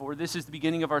this is the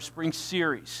beginning of our spring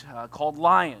series called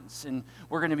Lions, and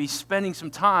we're going to be spending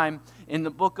some time in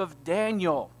the book of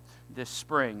Daniel this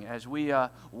spring as we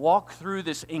walk through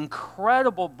this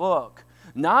incredible book,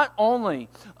 not only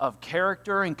of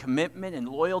character and commitment and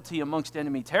loyalty amongst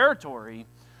enemy territory,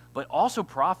 but also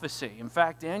prophecy. In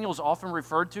fact, Daniel is often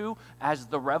referred to as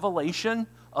the revelation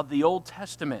of the Old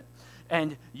Testament,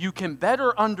 and you can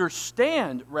better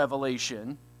understand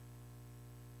Revelation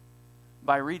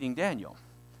by reading Daniel.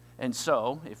 And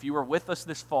so, if you were with us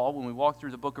this fall when we walked through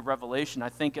the book of Revelation, I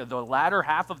think of the latter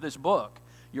half of this book,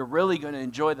 you're really going to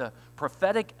enjoy the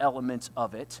prophetic elements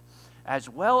of it, as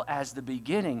well as the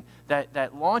beginning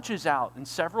that launches out in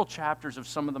several chapters of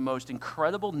some of the most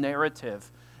incredible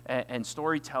narrative and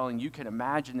storytelling you can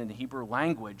imagine in the Hebrew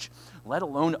language, let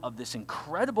alone of this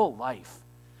incredible life,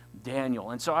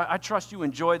 Daniel. And so I trust you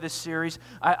enjoy this series.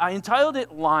 I entitled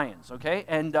it Lions, okay?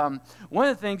 And one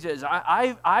of the things is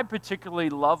I particularly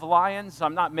love lions.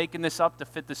 I'm not making this up to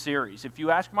fit the series. If you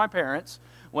ask my parents,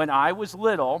 when I was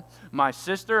little, my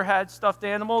sister had stuffed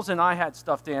animals and I had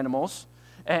stuffed animals.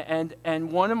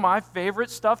 And one of my favorite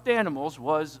stuffed animals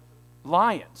was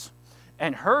lions.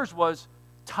 And hers was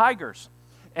tigers.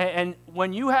 And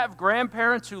when you have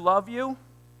grandparents who love you,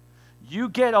 you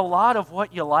get a lot of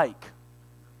what you like.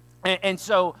 And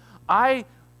so I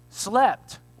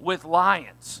slept with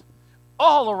lions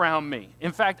all around me.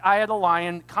 In fact, I had a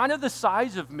lion kind of the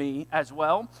size of me as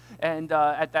well, and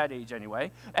at that age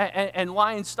anyway, and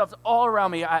lions stuffed all around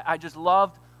me. I just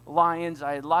loved lions.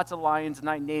 I had lots of lions, and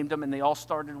I named them, and they all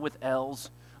started with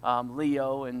L's,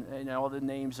 Leo, and all the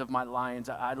names of my lions.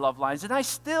 I love lions, and I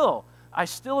still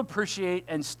appreciate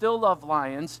and still love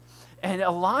lions. And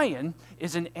a lion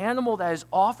is an animal that is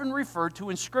often referred to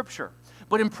in Scripture.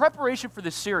 But in preparation for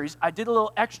this series, I did a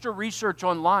little extra research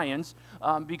on lions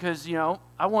because,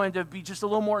 I wanted to be just a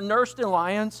little more immersed in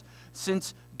lions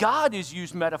since God is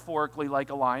used metaphorically like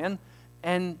a lion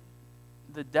and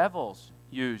the devil's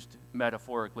used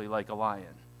metaphorically like a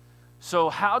lion. So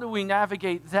how do we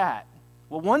navigate that?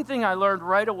 Well, one thing I learned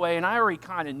right away, and I already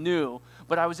kind of knew,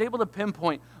 but I was able to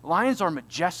pinpoint, lions are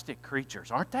majestic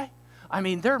creatures, aren't they? I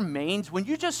mean, their manes, when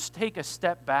you just take a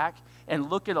step back and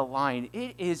look at a lion,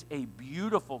 it is a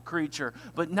beautiful creature.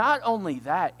 But not only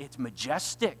that, it's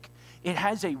majestic. It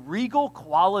has a regal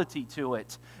quality to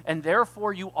it. And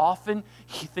therefore, you often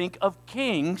think of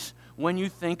kings when you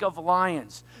think of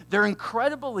lions. They're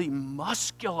incredibly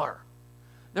muscular.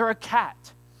 They're a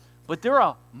cat, but they're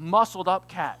a muscled up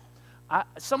cat.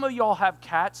 Some of y'all have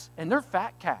cats, and they're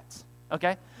fat cats.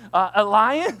 Okay?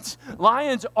 Lions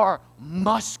are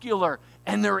muscular,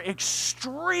 and they're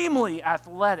extremely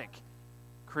athletic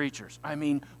creatures. I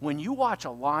mean, when you watch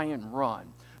a lion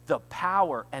run, the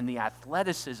power and the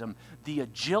athleticism, the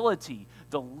agility,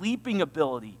 the leaping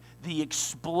ability, the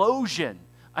explosion,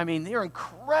 I mean, they're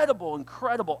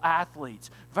incredible athletes.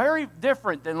 Very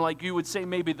different than, like you would say,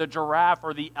 maybe the giraffe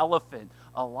or the elephant.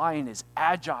 A lion is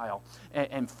agile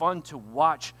and fun to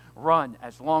watch run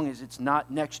as long as it's not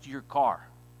next to your car,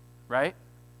 right?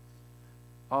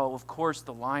 Oh, of course,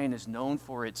 the lion is known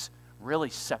for its really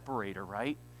separator,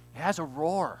 right? It has a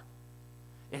roar.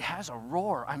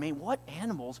 I mean, what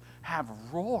animals have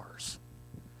roars?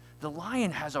 The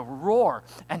lion has a roar,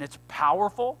 and it's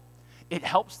powerful. It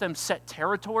helps them set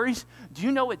territories. Do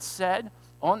you know it's said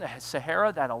on the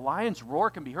Sahara that a lion's roar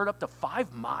can be heard up to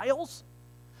 5 miles?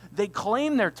 They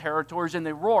claim their territories and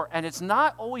they roar, and it's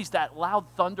not always that loud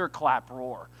thunderclap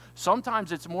roar.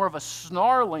 Sometimes it's more of a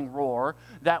snarling roar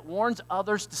that warns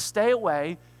others to stay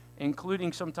away,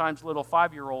 including sometimes little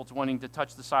 5-year-olds wanting to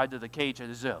touch the side of the cage at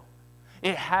a zoo.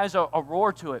 It has a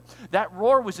roar to it. That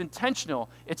roar was intentional.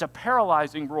 It's a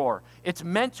paralyzing roar. It's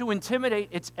meant to intimidate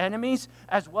its enemies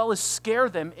as well as scare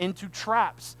them into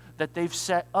traps that they've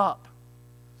set up.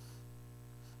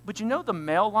 But the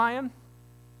male lion,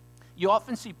 you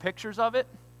often see pictures of it,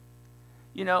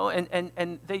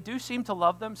 and they do seem to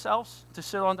love themselves, to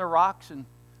sit on their rocks and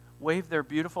wave their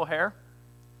beautiful hair.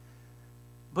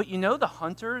 But the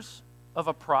hunters of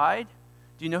a pride,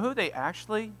 do you know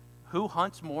who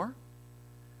hunts more?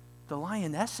 The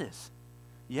lionesses.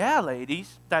 Yeah,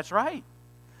 ladies, that's right.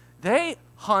 They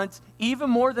hunt even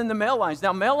more than the male lions.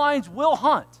 Now, male lions will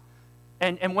hunt,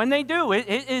 and when they do, it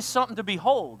is something to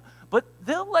behold. But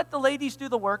they'll let the ladies do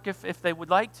the work if they would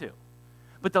like to.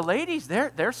 But the ladies,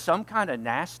 they're some kind of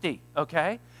nasty,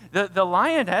 okay? The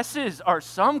lionesses are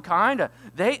some kind of,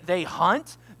 they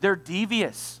hunt, they're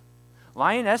devious.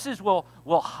 Lionesses will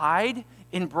hide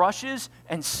in brushes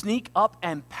and sneak up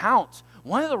and pounce.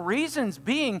 One of the reasons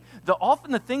being that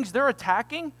often the things they're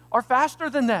attacking are faster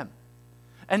than them.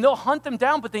 And they'll hunt them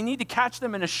down, but they need to catch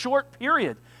them in a short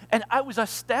period. And I was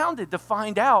astounded to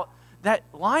find out that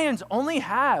lions only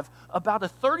have about a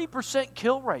 30%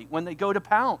 kill rate when they go to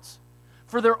pounce.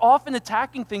 For they're often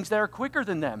attacking things that are quicker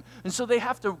than them. And so they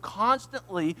have to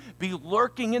constantly be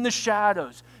lurking in the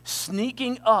shadows,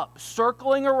 sneaking up,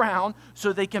 circling around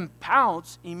so they can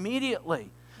pounce immediately.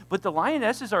 But the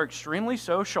lionesses are extremely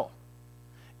social.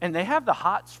 And they have the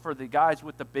hots for the guys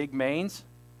with the big manes.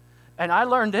 And I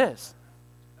learned this.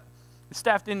 The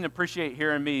staff didn't appreciate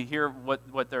hearing me hear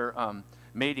what their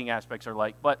mating aspects are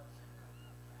like. But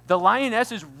the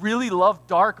lionesses really love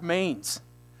dark manes.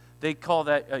 They call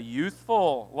that a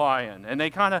youthful lion. And they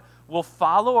kind of will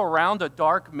follow around a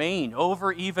dark mane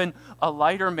over even a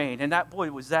lighter mane. And that,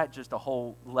 boy, was that just a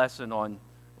whole lesson on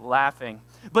laughing.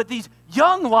 But these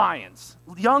young lions,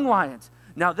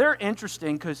 now they're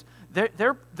interesting because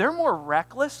they're more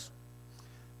reckless.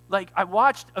 Like, I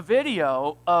watched a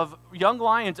video of young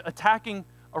lions attacking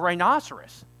a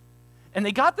rhinoceros. And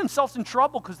they got themselves in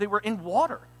trouble because they were in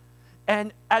water.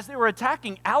 And as they were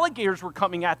attacking, alligators were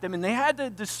coming at them, and they had to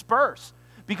disperse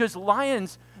because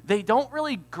lions, they don't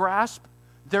really grasp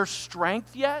their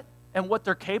strength yet and what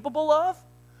they're capable of,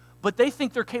 but they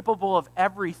think they're capable of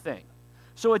everything.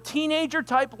 So a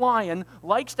teenager-type lion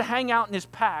likes to hang out in his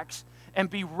packs and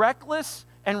be reckless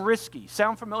and risky.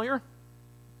 Sound familiar?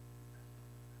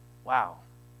 Wow.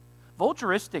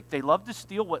 Vulturistic, they love to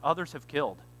steal what others have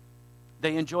killed.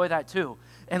 They enjoy that too.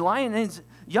 And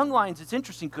young lions, it's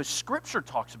interesting because Scripture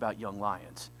talks about young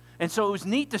lions. And so it was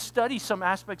neat to study some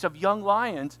aspects of young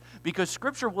lions because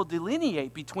Scripture will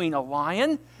delineate between a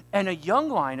lion and a young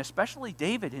lion, especially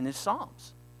David in his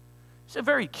Psalms. It's a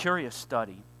very curious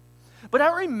study. But I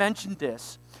already mentioned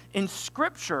this. In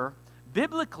Scripture,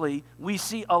 biblically, we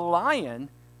see a lion,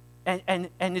 and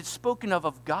it's spoken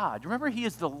of God. Remember, he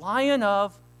is the Lion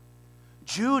of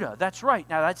Judah. That's right.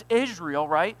 Now, that's Israel,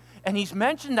 right? And he's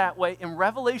mentioned that way in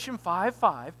Revelation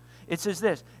 5:5. It says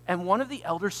this, and one of the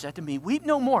elders said to me, weep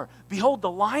no more. Behold, the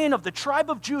Lion of the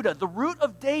tribe of Judah, the root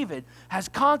of David, has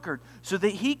conquered so that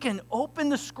he can open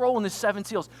the scroll and the seven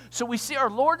seals. So we see our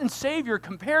Lord and Savior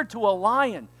compared to a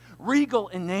lion, regal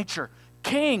in nature,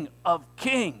 King of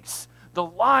kings, the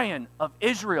Lion of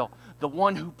Israel, the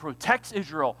one who protects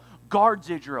Israel, guards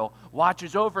Israel,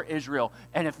 watches over Israel,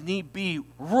 and if need be,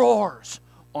 roars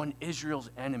on Israel's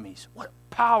enemies. What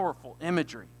powerful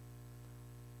imagery.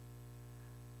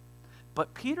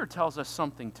 But Peter tells us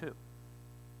something too.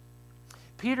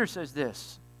 Peter says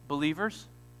this, believers,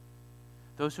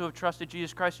 those who have trusted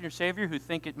Jesus Christ as your Savior, who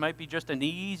think it might be just an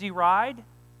easy ride,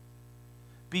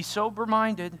 be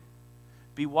sober-minded,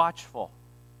 be watchful.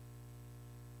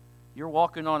 You're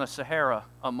walking on a Sahara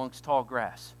amongst tall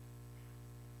grass.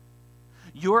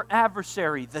 Your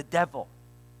adversary, the devil,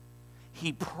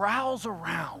 he prowls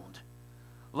around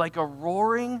like a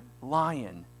roaring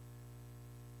lion,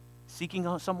 seeking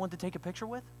someone to take a picture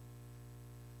with?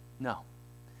 No.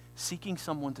 Seeking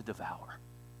someone to devour.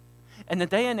 In the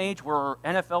day and age where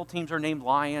NFL teams are named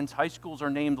Lions, high schools are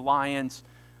named Lions,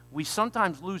 we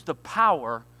sometimes lose the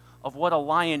power of what a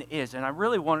lion is. And I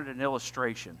really wanted an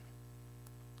illustration.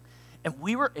 And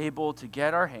we were able to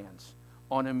get our hands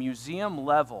on a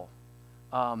museum-level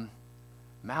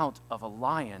mount of a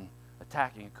lion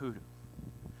attacking a kudu.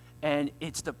 And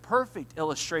it's the perfect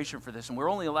illustration for this, and we're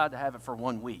only allowed to have it for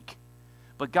 1 week.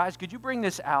 But guys, could you bring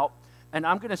this out? And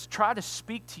I'm going to try to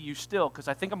speak to you still, because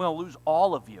I think I'm going to lose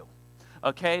all of you,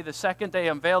 okay, the second they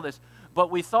unveil this. But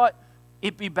we thought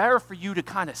it'd be better for you to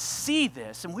kind of see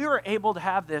this, and we were able to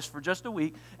have this for just a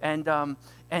week, and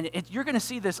you're going to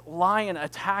see this lion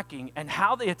attacking, and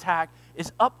how they attack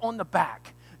is up on the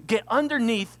back, get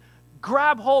underneath,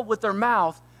 grab hold with their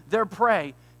mouth, their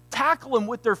prey, tackle them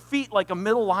with their feet like a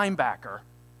middle linebacker.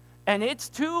 And it's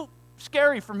too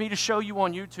scary for me to show you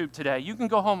on YouTube today. You can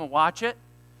go home and watch it.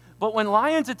 But when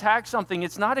lions attack something,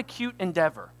 it's not a cute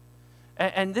endeavor.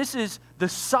 And this is the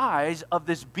size of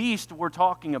this beast we're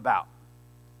talking about.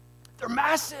 They're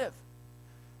massive.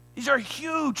 These are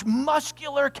huge,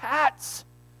 muscular cats.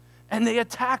 And they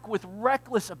attack with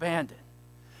reckless abandon.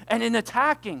 And in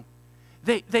attacking,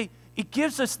 it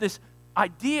gives us this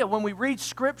idea when we read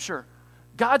Scripture.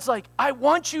 God's like, I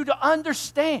want you to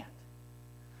understand.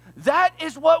 That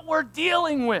is what we're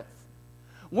dealing with.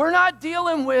 We're not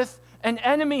dealing with an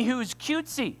enemy who's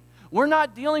cutesy. We're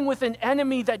not dealing with an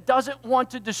enemy that doesn't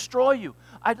want to destroy you.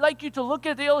 I'd like you to look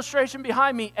at the illustration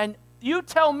behind me, and you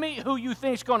tell me who you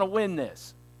think is going to win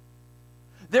this.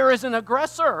 There is an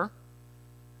aggressor,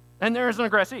 and there is an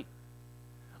aggressee.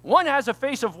 One has a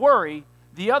face of worry.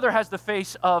 The other has the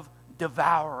face of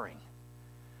devouring.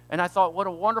 And I thought, what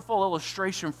a wonderful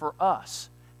illustration for us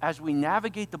as we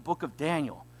navigate the book of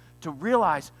Daniel to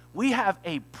realize We have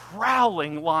a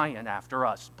prowling lion after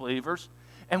us, believers.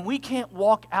 And we can't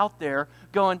walk out there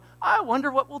going, I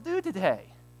wonder what we'll do today.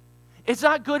 It's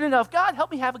not good enough. God, help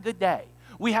me have a good day.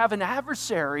 We have an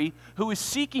adversary who is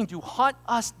seeking to hunt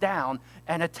us down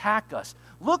and attack us.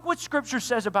 Look what Scripture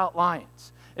says about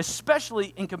lions,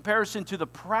 especially in comparison to the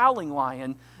prowling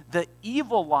lion, the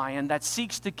evil lion that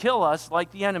seeks to kill us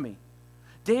like the enemy.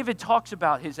 David talks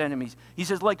about his enemies. He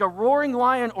says, like a roaring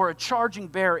lion or a charging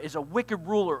bear is a wicked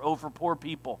ruler over poor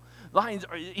people.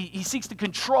 He seeks to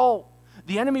control.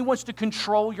 The enemy wants to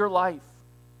control your life.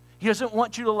 He doesn't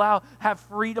want you to have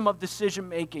freedom of decision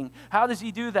making. How does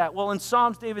he do that? Well, in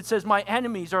Psalms, David says, my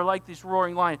enemies are like this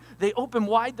roaring lion. They open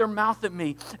wide their mouth at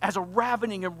me as a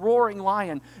ravening and roaring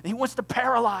lion. And he wants to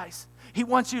paralyze. He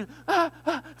wants you,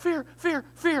 fear, fear,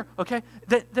 fear. Okay?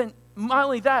 Then not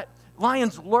only that,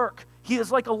 lions lurk. He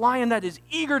is like a lion that is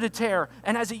eager to tear,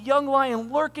 and as a young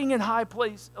lion lurking in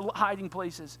hiding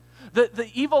places. The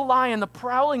evil lion, the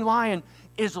prowling lion,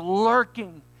 is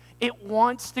lurking. It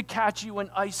wants to catch you in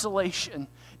isolation.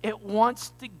 It wants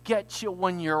to get you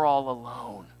when you're all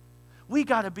alone. We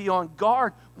got to be on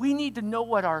guard. We need to know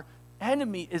what our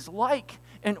enemy is like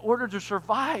in order to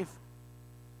survive.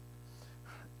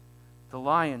 The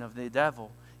lion of the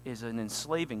devil is an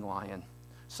enslaving lion.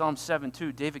 Psalm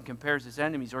 7:2, David compares his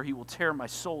enemies, or he will tear my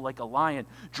soul like a lion,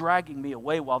 dragging me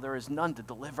away while there is none to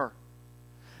deliver.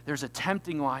 There's a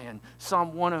tempting lion.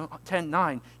 Psalm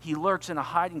 110:9, he lurks in a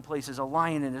hiding place as a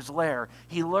lion in his lair.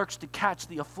 He lurks to catch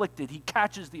the afflicted. He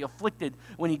catches the afflicted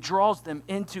when he draws them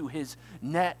into his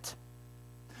net.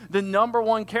 The number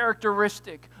one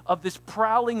characteristic of this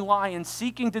prowling lion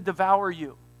seeking to devour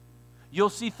you, you'll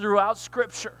see throughout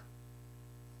Scripture,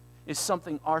 is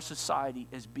something our society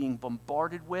is being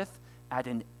bombarded with at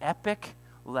an epic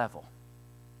level.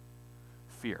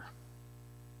 Fear.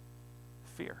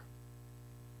 Fear.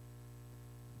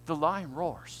 The lion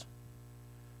roars,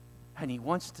 and he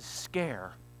wants to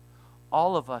scare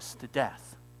all of us to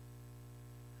death,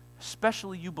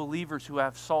 especially you believers who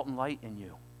have salt and light in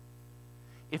you.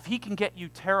 If he can get you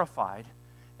terrified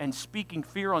and speaking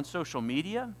fear on social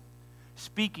media,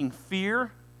 speaking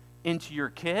fear into your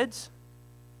kids,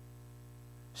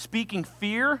 speaking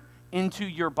fear into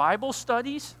your Bible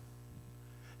studies,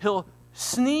 he'll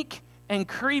sneak and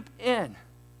creep in,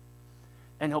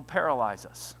 and he'll paralyze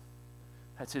us.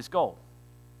 That's his goal,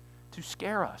 to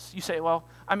scare us. You say, well,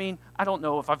 I don't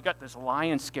know if I've got this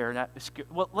lion scare.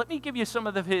 Well, let me give you some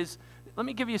of his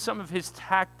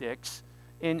tactics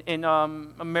in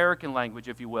American language,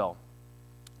 if you will.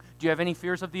 Do you have any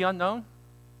fears of the unknown?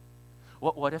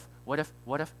 What if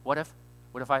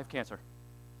I have cancer?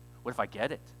 What if I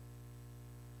get it?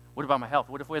 What about my health?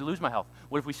 What if we lose my health?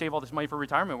 What if we save all this money for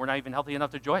retirement? We're not even healthy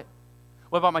enough to enjoy it.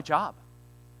 What about my job?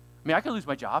 I could lose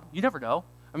my job. You never know.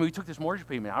 We took this mortgage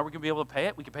payment. Are we going to be able to pay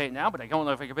it? We can pay it now, but I don't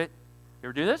know if I can pay it. You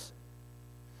ever do this?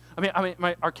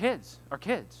 Our kids.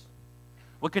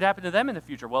 What could happen to them in the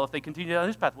future? Well, if they continue down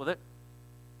this path with it.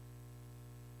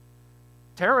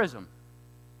 Terrorism.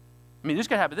 This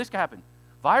could happen.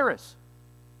 Virus.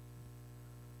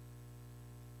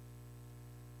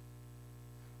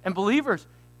 And believers,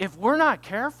 if we're not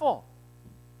careful,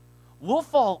 we'll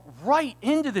fall right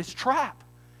into this trap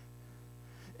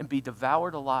and be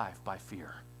devoured alive by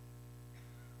fear.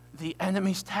 The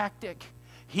enemy's tactic.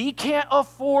 He can't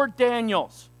afford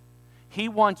Daniels. He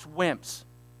wants wimps.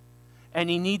 And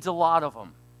he needs a lot of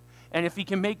them. And if he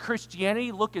can make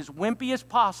Christianity look as wimpy as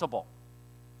possible,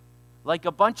 like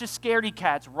a bunch of scaredy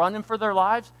cats running for their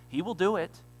lives, he will do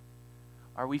it.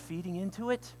 Are we feeding into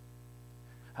it?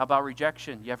 How about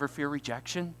rejection? You ever fear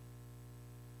rejection?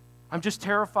 I'm just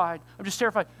terrified.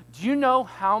 Do you know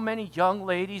how many young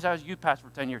ladies, I was a youth pastor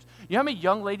for 10 years, you know how many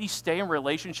young ladies stay in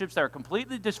relationships that are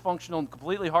completely dysfunctional and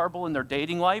completely horrible in their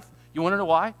dating life? You want to know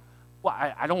why? Well,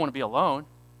 I don't want to be alone.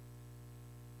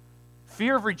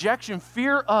 Fear of rejection,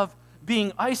 fear of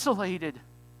being isolated,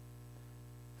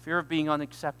 fear of being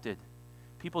unaccepted.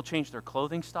 People change their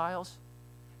clothing styles,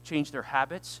 change their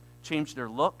habits, change their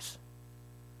looks,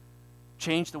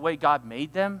 change the way God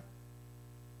made them.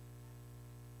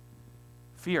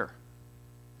 Fear.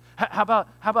 How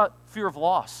about fear of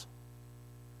loss?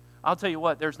 I'll tell you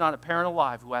what, there's not a parent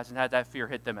alive who hasn't had that fear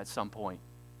hit them at some point.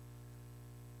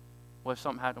 What if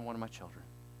something happened to one of my children?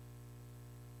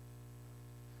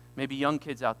 Maybe young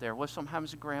kids out there, what if something happens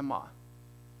to grandma?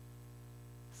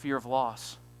 Fear of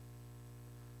loss.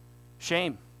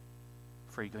 Shame.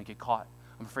 Afraid you're going to get caught.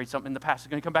 I'm afraid something in the past is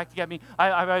going to come back to get me.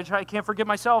 I can't forgive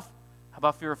myself. How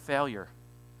about fear of failure?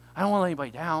 I don't want to let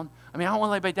anybody down.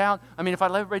 If I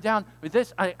let everybody down with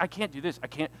this, I can't do this. I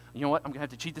can't, you know what? I'm going to have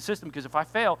to cheat the system because if I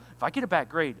fail, if I get a bad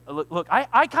grade, look,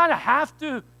 I kind of have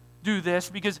to do this,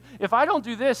 because if I don't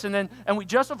do this, and we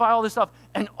justify all this stuff,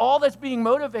 and all that's being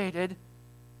motivated,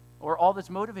 or all that's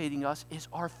motivating us, is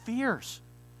our fears,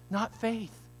 not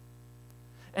faith.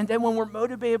 And then when we're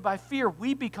motivated by fear,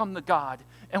 we become the God,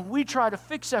 and we try to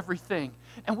fix everything,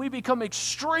 and we become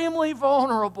extremely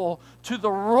vulnerable to the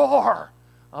roar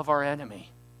of our enemy.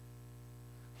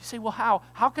 You say, well, how?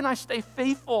 How can I stay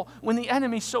faithful when the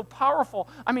enemy's so powerful?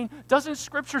 I mean, doesn't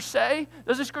Scripture say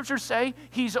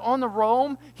he's on the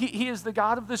roam? He is the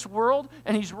God of this world,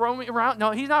 and he's roaming around?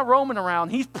 No, he's not roaming around.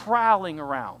 He's prowling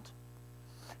around.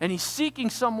 And he's seeking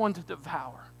someone to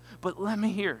devour. But let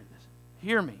me hear this.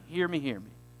 Hear me.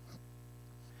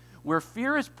 Where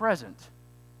fear is present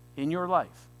in your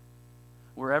life,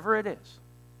 wherever it is,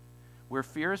 where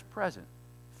fear is present,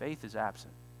 faith is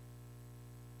absent.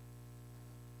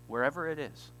 Wherever it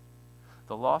is,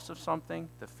 the loss of something,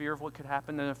 the fear of what could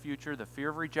happen in the future, the fear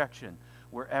of rejection,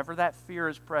 wherever that fear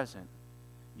is present,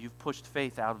 you've pushed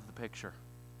faith out of the picture.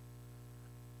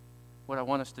 What I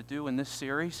want us to do in this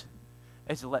series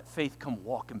is to let faith come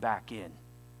walking back in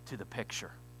to the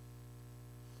picture.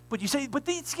 But you say, but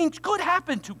these things could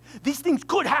happen.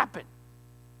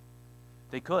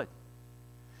 They could.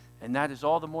 And that is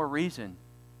all the more reason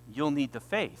you'll need the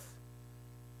faith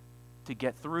to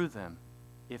get through them,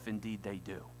 if indeed they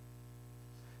do.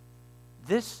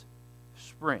 This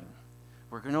spring,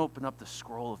 we're going to open up the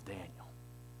scroll of Daniel.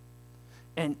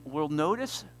 And we'll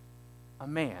notice a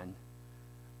man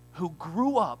who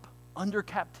grew up under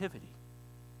captivity.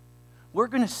 We're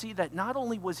going to see that not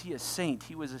only was he a saint,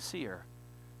 he was a seer.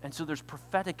 And so there's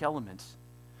prophetic elements.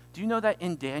 Do you know that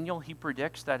in Daniel, he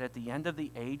predicts that at the end of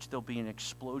the age, there'll be an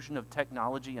explosion of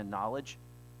technology and knowledge?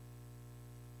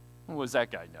 What does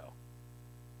that guy know?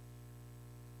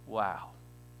 Wow.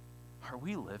 Are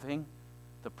we living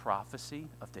the prophecy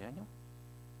of Daniel?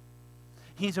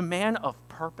 He's a man of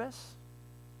purpose.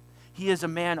 He is a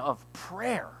man of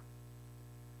prayer.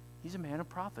 He's a man of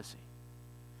prophecy.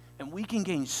 And we can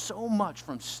gain so much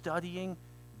from studying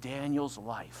Daniel's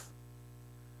life.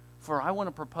 For I want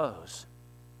to propose,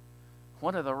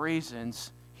 one of the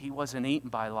reasons he wasn't eaten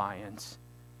by lions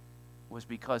was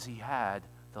because he had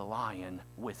the lion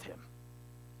with him.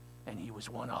 And he was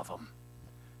one of them,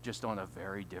 just on a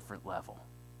very different level.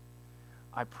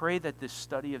 I pray that this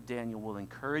study of Daniel will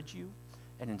encourage you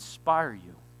and inspire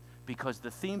you, because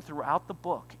the theme throughout the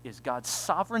book is God's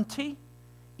sovereignty,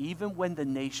 even when the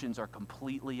nations are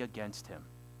completely against him,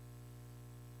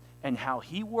 and how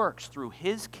he works through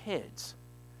his kids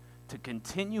to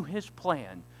continue his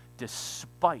plan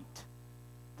despite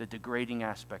the degrading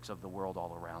aspects of the world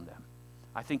all around them.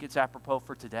 I think it's apropos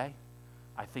for today.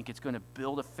 I think it's going to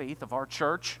build a faith of our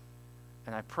church,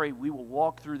 and I pray we will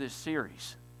walk through this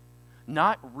series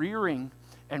not rearing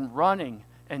and running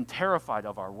and terrified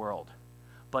of our world,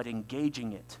 but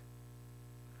engaging it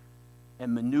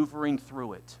and maneuvering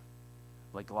through it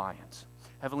like lions.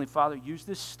 Heavenly Father, use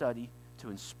this study to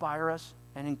inspire us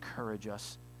and encourage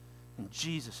us. In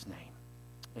Jesus'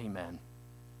 name, amen.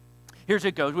 Here's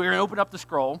it goes. We're going to open up the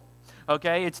scroll.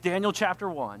 Okay, it's Daniel chapter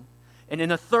 1. And in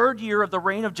the third year of the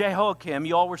reign of Jehoiakim,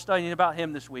 you all were studying about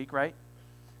him this week, right?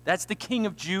 That's the king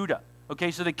of Judah.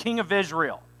 Okay, so the king of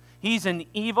Israel. He's an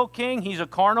evil king. He's a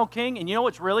carnal king. And you know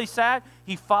what's really sad?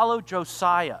 He followed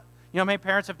Josiah. You know how many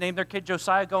parents have named their kid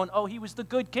Josiah going, oh, he was the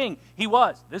good king. He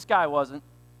was. This guy wasn't.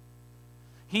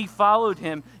 He followed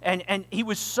him, and he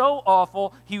was so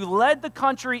awful, he led the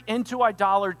country into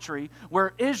idolatry,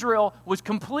 where Israel was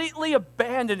completely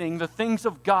abandoning the things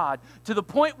of God, to the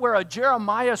point where a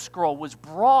Jeremiah scroll was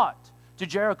brought to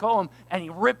Jeroboam, and he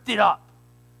ripped it up.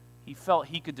 He felt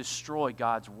he could destroy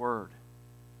God's word.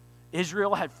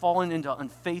 Israel had fallen into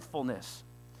unfaithfulness,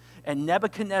 and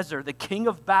Nebuchadnezzar, the king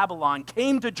of Babylon,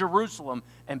 came to Jerusalem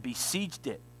and besieged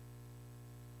it.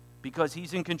 Because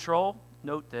he's in control,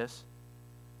 note this,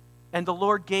 and the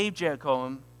Lord gave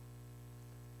Jehoiakim,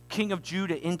 king of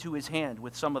Judah, into his hand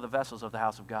with some of the vessels of the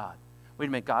house of God. Wait a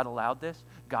minute, God allowed this?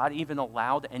 God even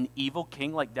allowed an evil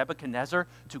king like Nebuchadnezzar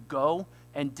to go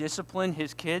and discipline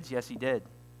his kids? Yes, he did.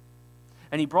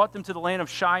 And he brought them to the land of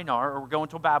Shinar, or we're going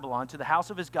to Babylon, to the house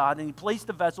of his God, and he placed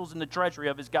the vessels in the treasury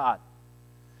of his God.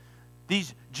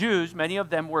 These Jews, many of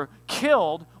them, were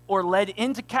killed or led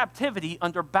into captivity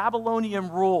under Babylonian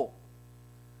rule.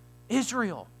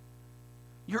 Israel,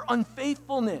 your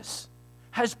unfaithfulness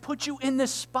has put you in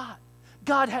this spot.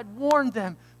 God had warned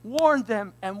them,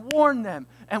 and warned them.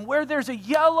 And where there's a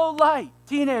yellow light,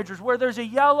 teenagers, where there's a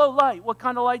yellow light, what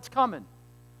kind of light's coming?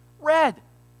 Red.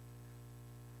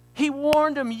 He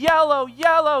warned them, yellow,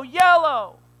 yellow,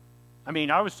 yellow. I mean,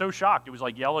 I was so shocked. It was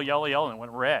like yellow, yellow, yellow, and it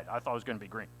went red. I thought it was going to be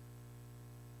green.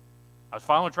 I was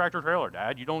following a tractor trailer,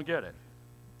 Dad. You don't get it.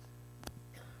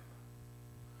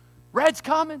 Red's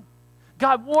coming.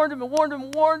 God warned him and warned him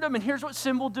and warned him, and here's what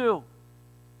sin will do.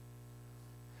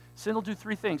 Sin will do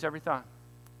three things every time.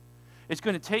 It's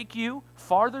going to take you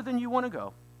farther than you want to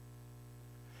go.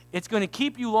 It's going to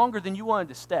keep you longer than you wanted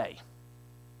to stay.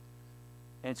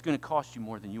 And it's going to cost you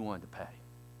more than you wanted to pay.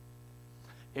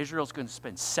 Israel's going to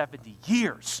spend 70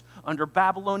 years under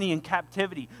Babylonian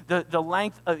captivity. The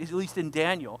length, at least in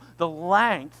Daniel, the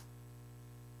length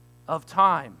of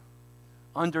time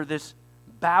under this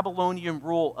Babylonian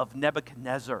rule of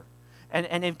Nebuchadnezzar.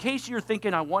 And in case you're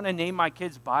thinking, I want to name my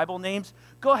kids Bible names,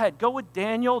 go ahead. Go with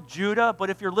Daniel, Judah. But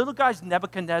if your little guy's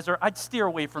Nebuchadnezzar, I'd steer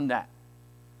away from that.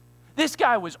 This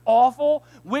guy was awful,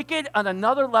 wicked on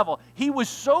another level. He was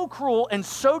so cruel and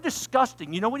so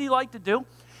disgusting. You know what he liked to do?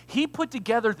 He put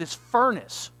together this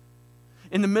furnace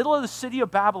in the middle of the city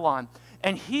of Babylon,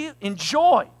 and he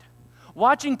enjoyed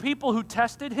watching people who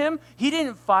tested him. He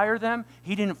didn't fire them.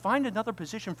 He didn't find another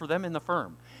position for them in the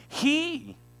firm.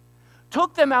 He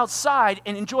took them outside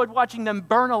and enjoyed watching them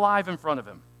burn alive in front of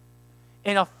him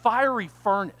in a fiery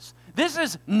furnace. This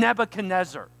is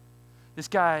Nebuchadnezzar. This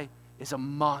guy is a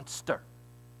monster.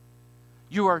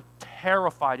 You are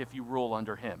terrified if you rule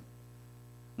under him.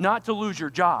 Not to lose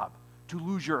your job, to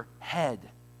lose your head.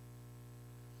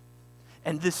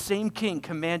 And this same king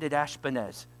commanded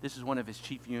Ashpenaz, this is one of his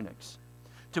chief eunuchs,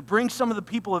 to bring some of the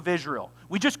people of Israel.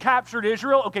 We just captured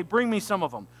Israel. Okay, bring me some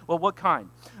of them. Well, what kind?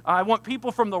 I want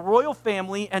people from the royal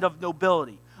family and of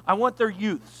nobility. I want their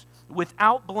youths,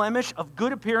 without blemish, of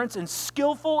good appearance, and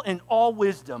skillful in all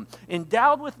wisdom,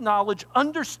 endowed with knowledge,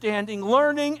 understanding,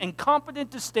 learning, and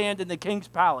competent to stand in the king's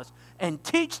palace, and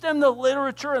teach them the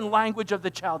literature and language of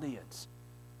the Chaldeans.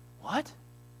 What?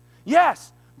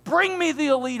 Yes, bring me the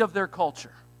elite of their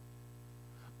culture.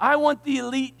 I want the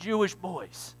elite Jewish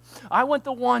boys. I want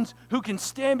the ones who can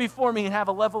stand before me and have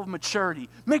a level of maturity.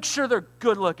 Make sure they're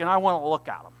good looking. I want to look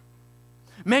at them.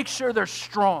 Make sure they're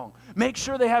strong. Make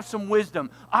sure they have some wisdom.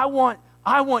 I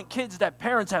want kids that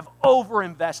parents have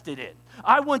overinvested in.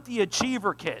 I want the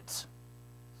achiever kids.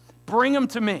 Bring them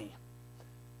to me.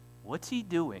 What's he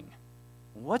doing?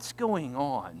 What's going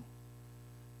on?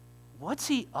 What's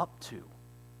he up to?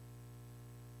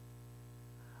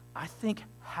 I think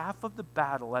half of the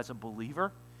battle as a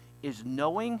believer is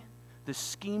knowing the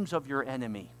schemes of your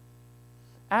enemy.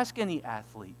 Ask any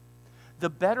athlete. The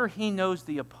better he knows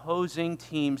the opposing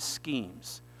team's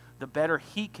schemes, the better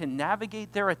he can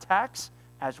navigate their attacks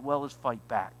as well as fight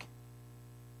back.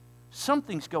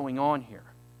 Something's going on here.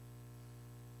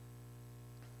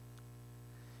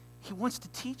 He wants to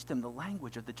teach them the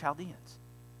language of the Chaldeans.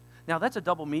 Now, that's a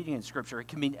double meaning in Scripture. It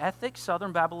can mean ethnic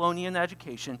Southern Babylonian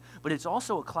education, but it's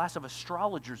also a class of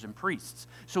astrologers and priests.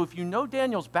 So if you know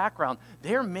Daniel's background,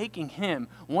 they're making him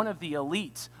one of the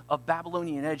elites of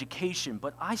Babylonian education,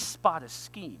 but I spot a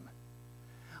scheme.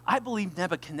 I believe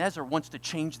Nebuchadnezzar wants to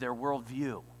change their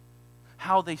worldview,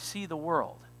 how they see the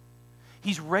world.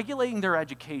 He's regulating their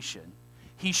education,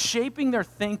 he's shaping their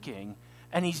thinking,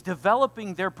 and he's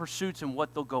developing their pursuits and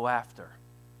what they'll go after.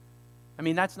 I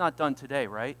mean, that's not done today,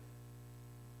 right?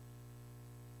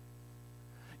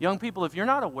 Young people, if you're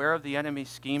not aware of the enemy's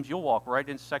schemes, you'll walk right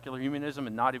into secular humanism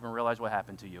and not even realize what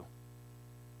happened to you.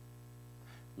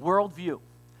 Worldview,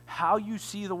 how you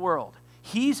see the world.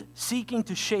 He's seeking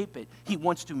to shape it. He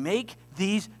wants to make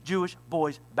these Jewish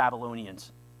boys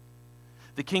Babylonians.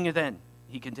 The king then,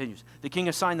 he continues, the king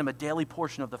assigned them a daily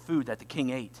portion of the food that the king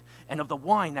ate and of the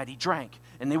wine that he drank.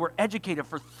 And they were educated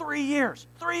for 3 years.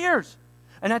 3 years.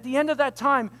 And at the end of that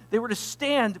time, they were to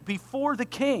stand before the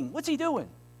king. What's he doing?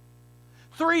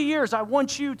 3 years, I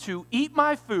want you to eat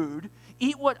my food,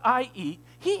 eat what I eat.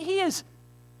 He is,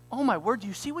 oh my word, do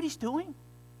you see what he's doing?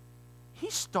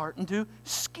 He's starting to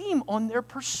scheme on their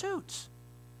pursuits.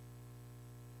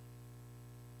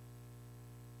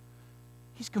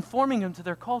 He's conforming them to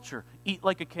their culture. Eat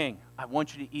like a king. I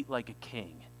want you to eat like a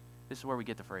king. This is where we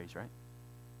get the phrase, right?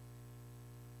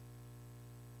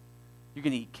 You're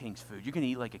going to eat king's food. You're going to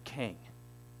eat like a king.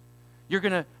 You're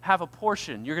going to have a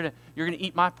portion. You're going to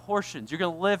eat my portions. You're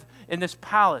going to live in this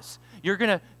palace. You're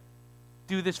going to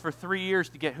do this for 3 years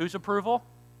to get whose approval?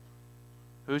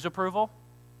 Whose approval?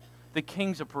 The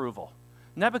king's approval.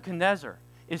 Nebuchadnezzar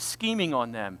is scheming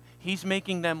on them. He's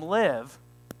making them live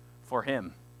for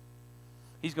him.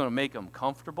 He's going to make them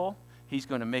comfortable. He's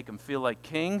going to make them feel like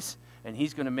kings. And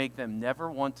he's going to make them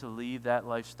never want to leave that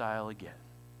lifestyle again.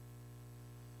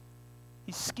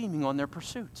 He's scheming on their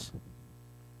pursuits.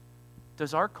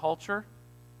 Does our culture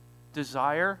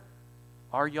desire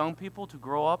our young people to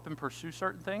grow up and pursue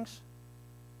certain things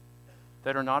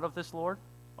that are not of this Lord,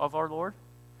 of our Lord?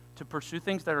 To pursue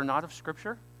things that are not of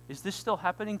Scripture? Is this still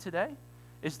happening today?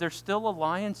 Is there still a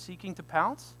lion seeking to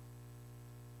pounce?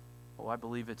 Oh, I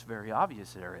believe it's very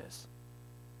obvious there is.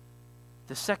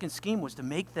 The second scheme was to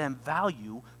make them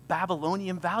value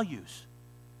Babylonian values.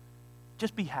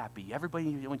 Just be happy. Everybody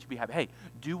wants you to be happy. Hey,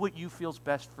 do what you feel's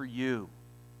best for you.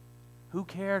 Who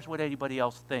cares what anybody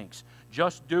else thinks?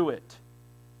 Just do it.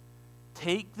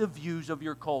 Take the views of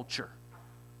your culture.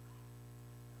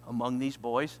 Among these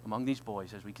boys,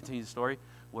 as we continue the story,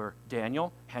 were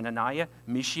Daniel, Hananiah,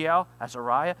 Mishael,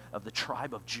 Azariah of the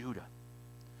tribe of Judah.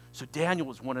 So Daniel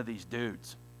was one of these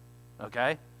dudes,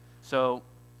 okay? So,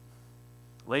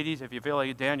 ladies, if you feel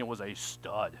like Daniel was a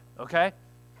stud, okay?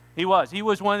 He was. He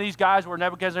was one of these guys where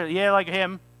Nebuchadnezzar, yeah, like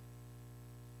him.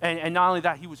 And not only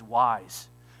that, he was wise.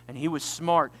 And he was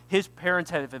smart. His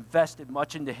parents had invested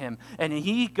much into him. And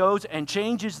he goes and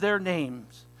changes their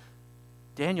names.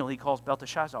 Daniel, he calls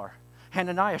Belteshazzar.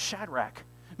 Hananiah, Shadrach.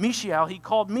 Mishael, he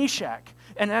called Meshach.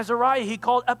 And Azariah, he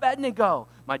called Abednego.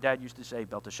 My dad used to say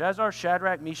Belteshazzar,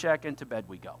 Shadrach, Meshach, and to bed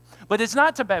we go. But it's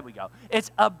not to bed we go.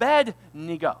 It's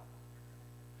Abednego.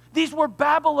 These were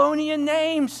Babylonian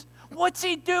names. What's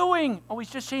he doing? Oh, he's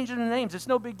just changing the names. It's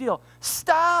no big deal.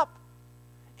 Stop.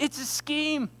 It's a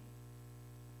scheme.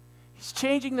 He's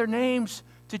changing their names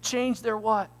to change their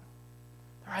what?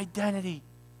 Their identity.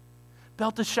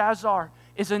 Belteshazzar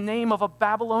is a name of a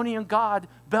Babylonian god.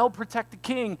 Bel protect the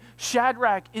king.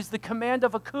 Shadrach is the command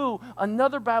of Aku,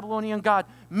 another Babylonian god.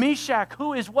 Meshach,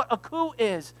 who is what Aku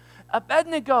is.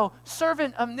 Abednego,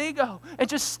 servant of Nego. And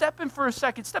just step in for a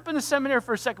second. Step in the seminary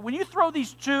for a second. When you throw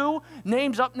these two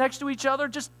names up next to each other,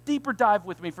 just deeper dive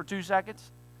with me for 2 seconds.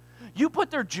 You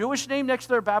put their Jewish name next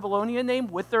to their Babylonian name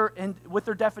with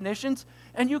their definitions,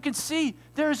 and you can see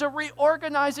there's a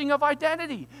reorganizing of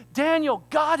identity. Daniel,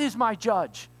 God is my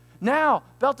judge. Now,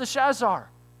 Belteshazzar,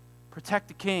 protect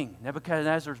the king.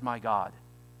 Nebuchadnezzar's my God.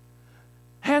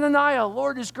 Hananiah,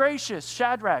 Lord is gracious.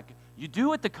 Shadrach, you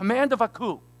do at the command of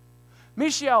Aku.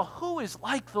 Mishael, who is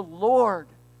like the Lord?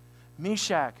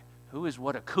 Meshach, who is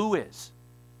what Aku is?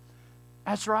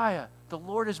 Azariah, the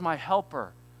Lord is my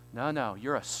helper. No,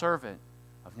 you're a servant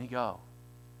of Nego.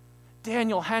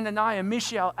 Daniel, Hananiah,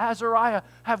 Mishael, Azariah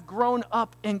have grown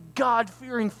up in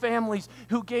God-fearing families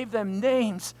who gave them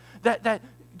names that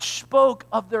spoke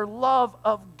of their love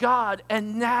of God,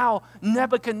 and now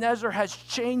Nebuchadnezzar has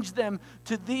changed them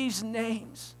to these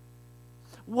names.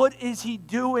 What is he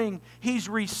doing? He's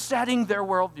resetting their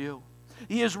worldview.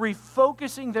 He is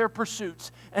refocusing their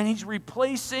pursuits, and he's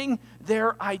replacing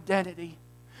their identity.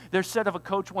 There's said of a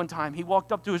coach one time, he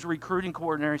walked up to his recruiting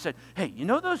coordinator and said, hey, you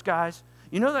know those guys?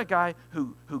 You know that guy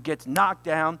who gets knocked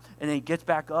down and then he gets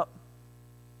back up?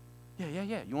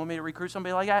 Yeah. You want me to recruit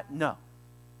somebody like that? No.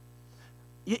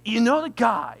 You know the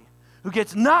guy who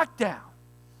gets knocked down,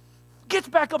 gets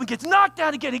back up and gets knocked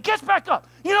down again, he gets back up.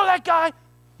 You know that guy?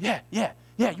 Yeah.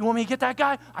 You want me to get that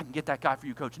guy? I can get that guy for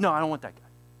you, coach. No, I don't want that guy.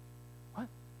 What?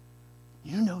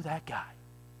 You know that guy.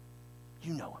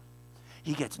 You know him.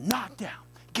 He gets knocked down.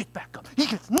 Gets back up. He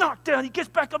gets knocked down. He gets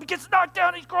back up. He gets knocked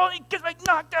down. He's growing. He gets back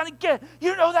knocked down again.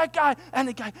 You know that guy. And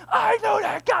the guy, I know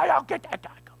that guy. I'll get that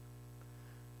guy.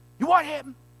 You want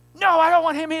him? No, I don't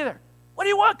want him either. What do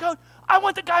you want, coach? I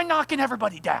want the guy knocking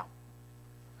everybody down.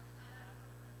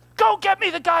 Go get me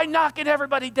the guy knocking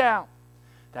everybody down.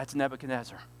 That's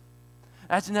Nebuchadnezzar.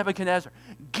 That's Nebuchadnezzar.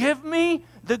 Give me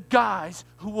the guys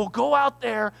who will go out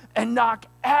there and knock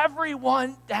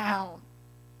everyone down.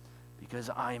 Because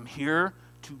I am here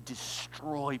to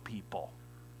destroy people.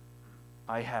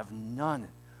 I have none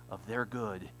of their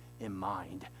good in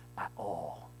mind at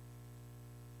all.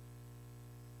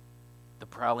 The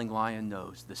prowling lion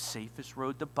knows the safest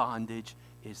road to bondage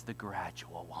is the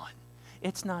gradual one.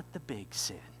 It's not the big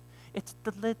sin. It's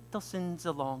the little sins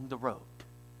along the road.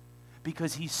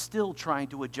 Because he's still trying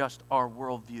to adjust our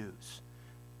worldviews.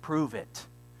 Prove it.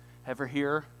 Ever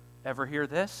hear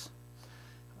this?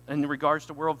 In regards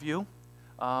to worldview?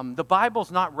 The Bible's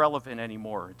not relevant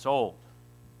anymore. It's old.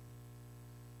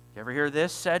 You ever hear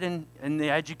this said in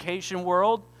the education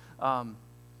world?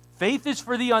 Faith is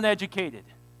for the uneducated.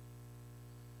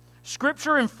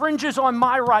 Scripture infringes on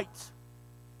my rights.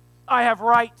 I have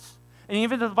rights. And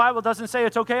even if the Bible doesn't say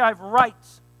it's okay, I have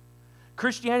rights.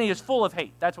 Christianity is full of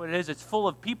hate. That's what it is. It's full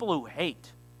of people who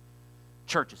hate.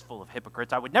 Church is full of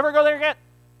hypocrites. I would never go there again.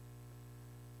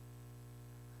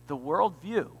 The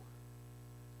worldview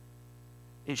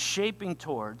is shaping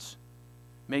towards,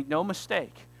 make no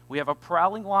mistake, we have a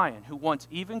prowling lion who wants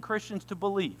even Christians to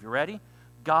believe, you ready?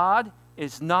 God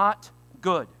is not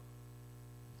good.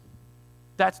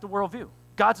 That's the worldview.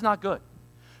 God's not good.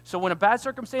 So when a bad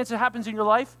circumstance happens in your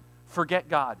life, forget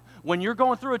God. When you're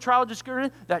going through a trial of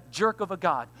discouragement, that jerk of a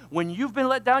God. When you've been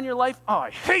let down in your life, oh,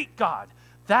 I hate God.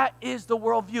 That is the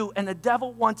worldview, and the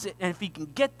devil wants it. And if he can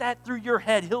get that through your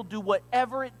head, he'll do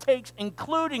whatever it takes,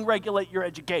 including regulate your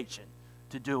education,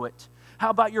 to do it. How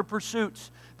about your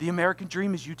pursuits? The American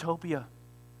dream is utopia.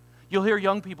 You'll hear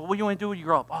young people, what do you want to do when you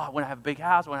grow up? Oh, I want to have a big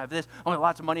house. I want to have this. I want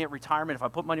lots of money at retirement. If I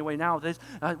put money away now, this.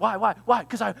 Why?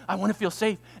 Because I want to feel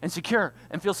safe and secure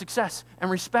and feel success and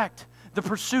respect. The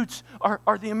pursuits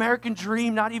are the American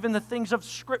dream, not even the things of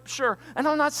Scripture. And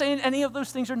I'm not saying any of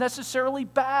those things are necessarily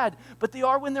bad, but they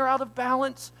are when they're out of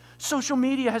balance. Social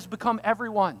media has become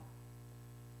everyone.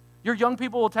 Your young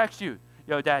people will text you,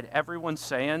 yo, Dad, everyone's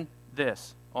saying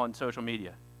this on social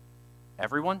media.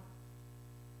 Everyone?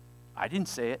 I didn't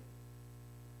say it.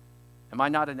 Am I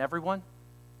not an everyone?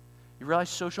 You realize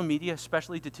social media,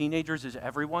 especially to teenagers, is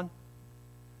everyone?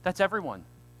 That's everyone.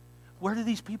 Where do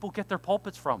these people get their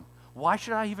pulpits from? Why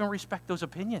should I even respect those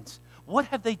opinions? What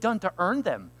have they done to earn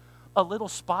them? A little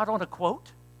spot on a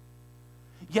quote?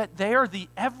 Yet they are the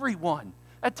everyone.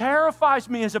 That terrifies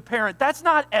me as a parent. That's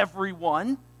not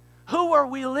everyone. Who are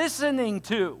we listening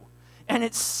to? And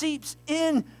it seeps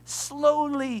in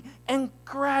slowly and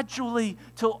gradually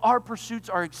till our pursuits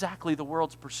are exactly the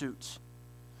world's pursuits.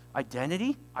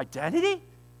 Identity? Identity?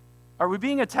 Are we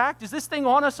being attacked? Is this thing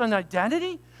on us on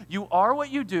identity? You are what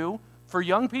you do. For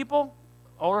young people,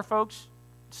 older folks,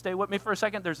 stay with me for a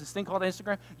second. There's this thing called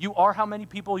Instagram. You are how many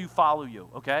people you follow you,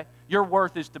 okay? Your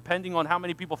worth is depending on how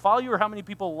many people follow you or how many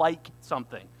people like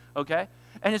something, okay?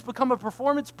 And it's become a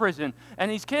performance prison.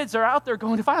 And these kids are out there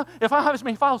going, if I have as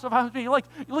many followers, if I have as many likes,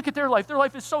 you look at their life. Their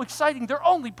life is so exciting. They're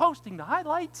only posting the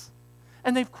highlights.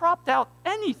 And they've cropped out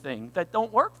anything that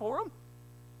don't work for them.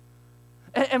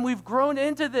 And we've grown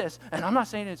into this. And I'm not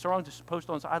saying it's wrong to post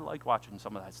on. I like watching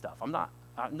some of that stuff. I'm not.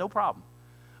 No problem.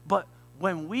 But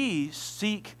when we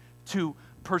seek to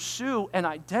pursue and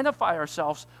identify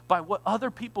ourselves by what other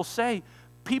people say,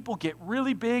 people get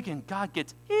really big and God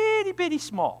gets itty-bitty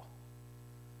small.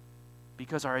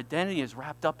 Because our identity is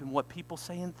wrapped up in what people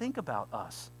say and think about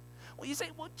us. Well, you say,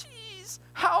 well, geez,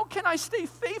 how can I stay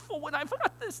faithful when I've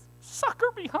got this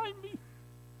sucker behind me?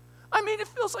 I mean, it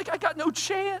feels like I got no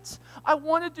chance. I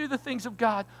want to do the things of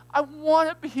God. I want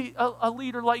to be a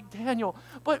leader like Daniel.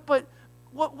 But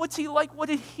what's he like? What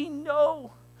did he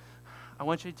know? I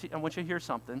want you to hear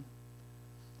something.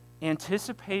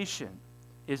 Anticipation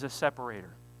is a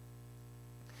separator.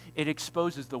 It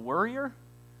exposes the worrier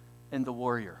and the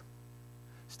warrior.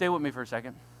 Stay with me for a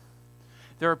second.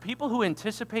 There are people who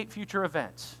anticipate future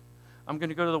events. I'm going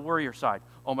to go to the warrior side.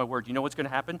 Oh, my word, you know what's going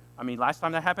to happen? I mean, last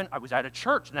time that happened, I was at a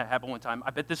church and that happened one time. I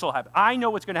bet this will happen. I know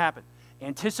what's going to happen.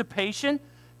 Anticipation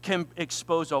can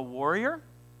expose a warrior,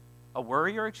 or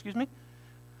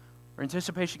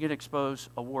anticipation can expose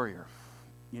a warrior.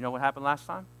 You know what happened last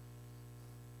time?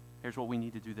 Here's what we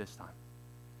need to do this time.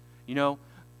 You know,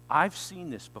 I've seen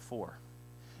this before.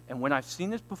 And when I've seen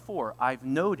this before, I've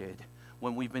noted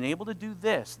when we've been able to do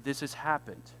this, this has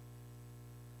happened.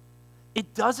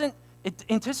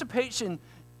 Anticipation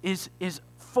is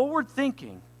forward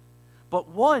thinking, but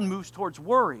one moves towards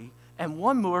worry and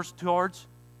one moves towards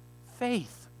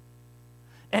faith.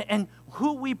 And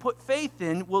who we put faith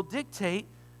in will dictate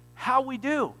how we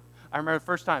do. I remember the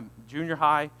first time, junior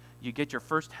high, you get your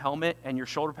first helmet and your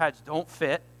shoulder pads don't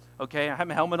fit. Okay, I had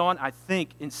my helmet on. I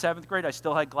think in 7th grade I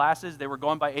still had glasses. They were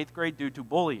gone by 8th grade due to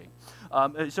bullying.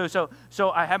 So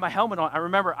I had my helmet on. I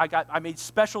remember I made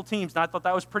special teams, and I thought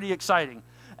that was pretty exciting.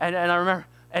 And I remember,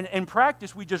 and in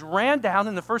practice, we just ran down,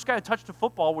 and the first guy who touched the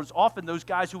football was often those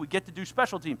guys who would get to do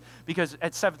special teams, because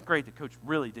at 7th grade, the coach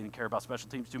really didn't care about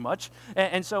special teams too much.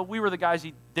 And so we were the guys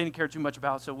he didn't care too much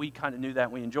about, so we kind of knew that,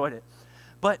 and we enjoyed it.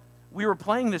 But we were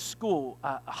playing this school,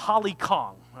 Holly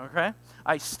Kong, okay?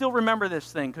 I still remember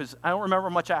this thing because I don't remember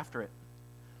much after it.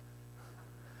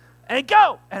 And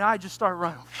go! And I just started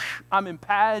running. I'm in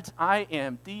pads. I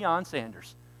am Deion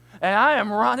Sanders. And I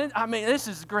am running. I mean, this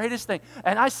is the greatest thing.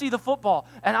 And I see the football,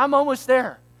 and I'm almost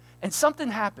there. And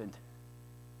something happened.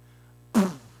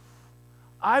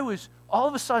 I was all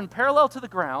of a sudden parallel to the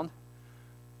ground.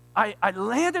 I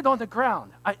landed on the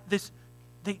ground.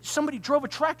 Somebody drove a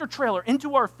tractor trailer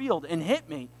into our field and hit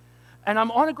me. And I'm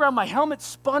on the ground. My helmet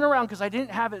spun around because I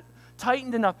didn't have it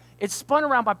tightened enough. It spun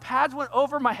around. My pads went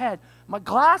over my head. My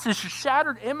glasses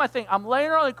shattered in my thing. I'm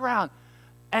laying on the ground.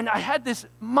 And I had this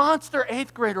monster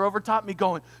 8th grader over top me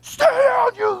going, "Stay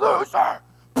down, you loser!"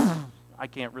 I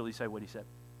can't really say what he said.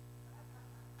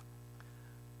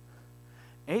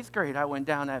 8th grade, I went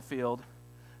down that field,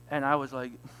 and I was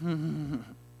like,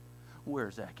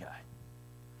 where's that guy?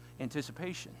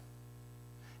 Anticipation.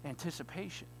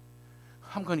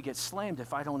 I'm going to get slammed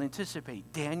if I don't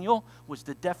anticipate. Daniel was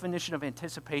the definition of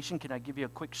anticipation. Can I give you a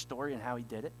quick story on how he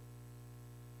did it?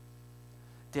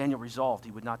 Daniel resolved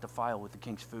he would not defile with the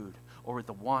king's food or with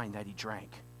the wine that he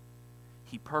drank.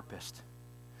 He purposed.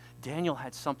 Daniel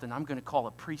had something I'm going to call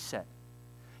a preset.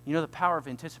 You know, the power of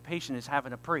anticipation is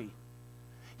having a pre.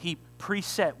 He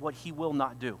preset what he will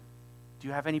not do. Do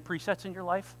you have any presets in your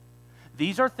life?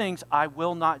 These are things I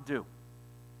will not do.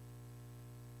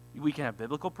 We can have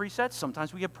biblical presets.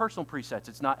 Sometimes we have personal presets.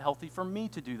 It's not healthy for me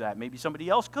to do that. Maybe somebody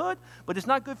else could, but it's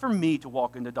not good for me to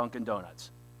walk into Dunkin'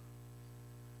 Donuts.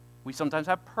 We sometimes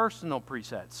have personal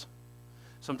presets.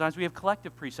 Sometimes we have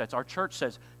collective presets. Our church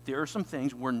says there are some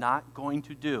things we're not going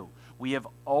to do. We have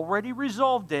already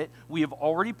resolved it. We have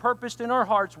already purposed in our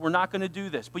hearts we're not going to do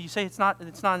this. But you say it's not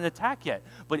an attack yet.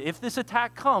 But if this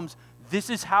attack comes, this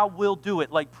is how we'll do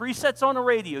it. Like presets on a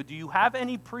radio. Do you have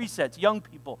any presets? Young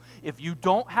people, if you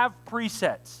don't have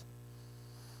presets,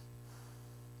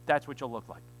 that's what you'll look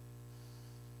like.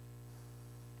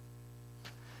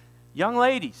 Young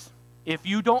ladies, if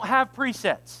you don't have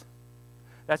presets,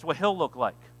 that's what he'll look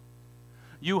like.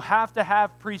 You have to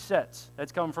have presets.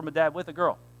 That's coming from a dad with a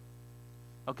girl.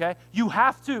 Okay? You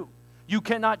have to. You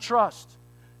cannot trust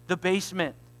the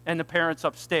basement and the parents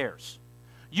upstairs.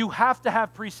 You have to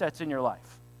have presets in your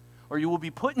life, or you will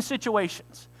be put in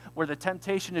situations where the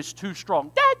temptation is too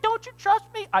strong. Dad, don't you trust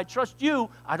me? I trust you.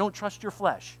 I don't trust your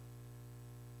flesh.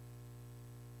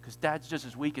 Because Dad's just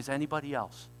as weak as anybody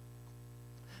else.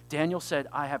 Daniel said,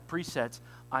 I have presets.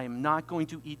 I am not going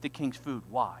to eat the king's food.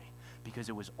 Why? Because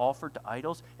it was offered to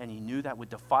idols, and he knew that would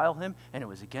defile him, and it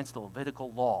was against the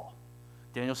Levitical law.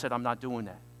 Daniel said, I'm not doing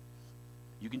that.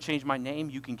 You can change my name,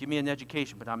 you can give me an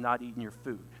education, but I'm not eating your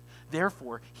food.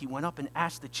 Therefore, he went up and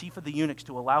asked the chief of the eunuchs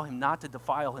to allow him not to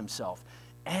defile himself.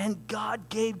 And God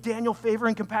gave Daniel favor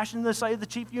and compassion in the sight of the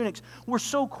chief eunuchs. We're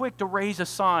so quick to raise a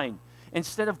sign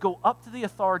instead of go up to the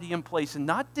authority in place and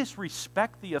not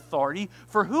disrespect the authority.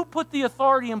 For who put the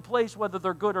authority in place, whether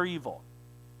they're good or evil?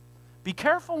 Be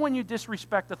careful when you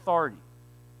disrespect authority.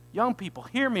 Young people,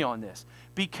 hear me on this.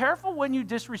 Be careful when you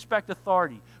disrespect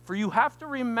authority, for you have to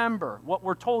remember what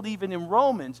we're told even in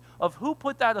Romans of who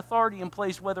put that authority in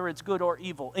place, whether it's good or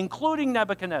evil, including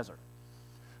Nebuchadnezzar.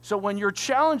 So when you're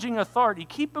challenging authority,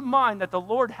 keep in mind that the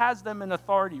Lord has them in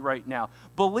authority right now.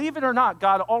 Believe it or not,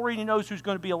 God already knows who's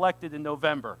going to be elected in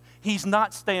November. He's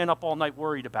not staying up all night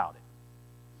worried about it.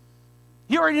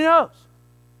 He already knows.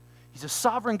 He's a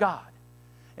sovereign God.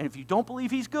 And if you don't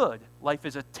believe he's good, life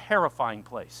is a terrifying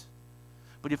place.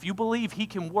 But if you believe he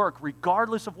can work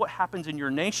regardless of what happens in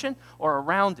your nation or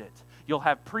around it, you'll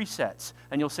have presets,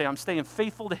 and you'll say, I'm staying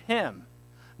faithful to him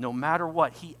no matter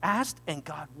what. He asked, and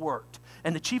God worked.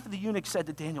 And the chief of the eunuchs said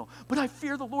to Daniel, but I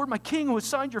fear the Lord my king, who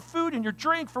assigned your food and your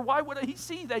drink, for why would he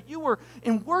see that you were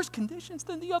in worse conditions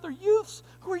than the other youths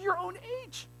who are your own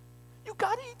age? You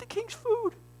got to eat the king's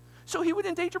food. So he would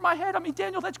endanger my head. I mean,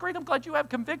 Daniel, that's great. I'm glad you have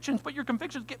convictions, but your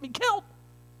convictions get me killed.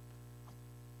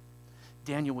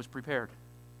 Daniel was prepared.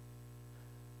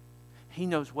 He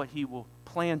knows what he will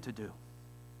plan to do.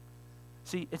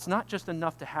 See, it's not just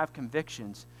enough to have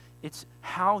convictions. It's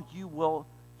how you will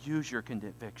use your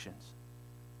convictions.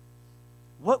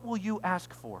 What will you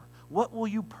ask for? What will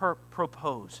you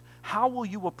propose? How will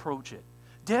you approach it?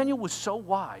 Daniel was so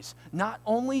wise. Not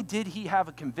only did he have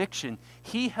a conviction,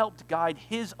 he helped guide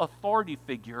his authority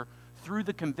figure through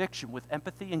the conviction with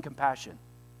empathy and compassion.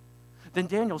 Then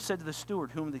Daniel said to the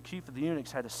steward, whom the chief of the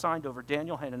eunuchs had assigned over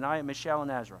Daniel, Hananiah, Mishael,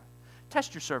 and Azariah,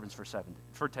 test your servants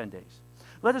for 10 days.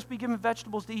 Let us be given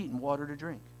vegetables to eat and water to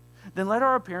drink. Then let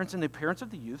our appearance and the appearance of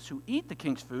the youths who eat the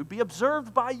king's food be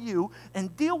observed by you,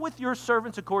 and deal with your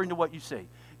servants according to what you say.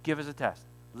 Give us a test.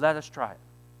 Let us try it.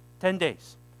 10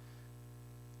 days.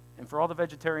 And for all the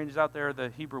vegetarians out there, the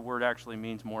Hebrew word actually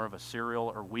means more of a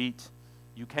cereal or wheat.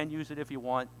 You can use it if you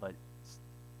want, but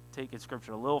take it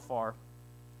scripture a little far.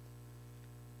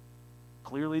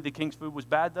 Clearly the king's food was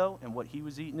bad, though, and what he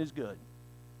was eating is good.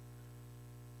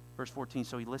 Verse 14,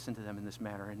 so he listened to them in this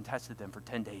manner and tested them for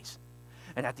 10 days.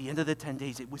 And at the end of the 10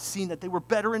 days, it was seen that they were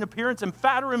better in appearance and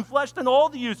fatter in flesh than all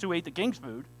the youths who ate the king's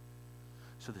food.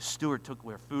 So the steward took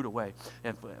their food away,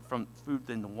 and from food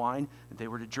and the wine that they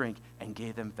were to drink, and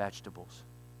gave them vegetables.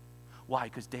 Why?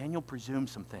 Because Daniel presumed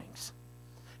some things.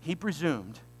 He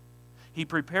presumed. He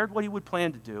prepared what he would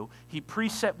plan to do. He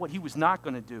preset what he was not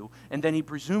going to do. And then he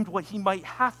presumed what he might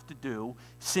have to do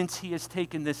since he has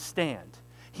taken this stand.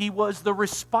 He was the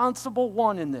responsible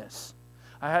one in this.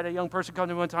 I had a young person come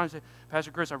to me one time and say,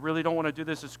 Pastor Chris, I really don't want to do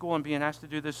this at school. I'm being asked to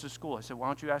do this at school. I said, why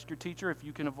don't you ask your teacher if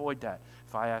you can avoid that?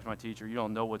 If I ask my teacher, you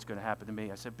don't know what's going to happen to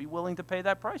me. I said, be willing to pay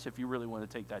that price if you really want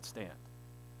to take that stand.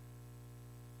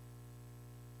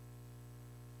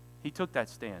 He took that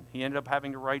stand. He ended up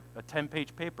having to write a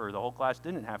 10-page paper the whole class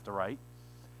didn't have to write.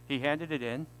 He handed it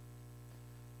in,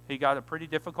 He got a pretty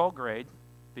difficult grade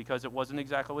because it wasn't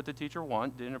exactly what the teacher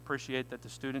wanted. Didn't appreciate that the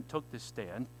student took this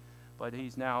stand, but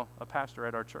he's now a pastor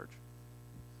at our church.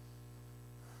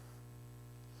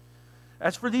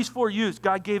 As for these 4 youths,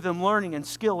 God gave them learning and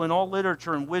skill in all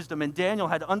literature and wisdom, and Daniel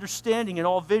had understanding in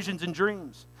all visions and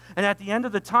dreams. And at the end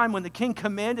of the time, when the king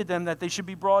commanded them that they should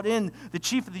be brought in, the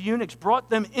chief of the eunuchs brought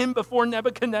them in before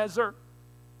Nebuchadnezzar.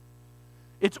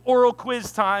 It's oral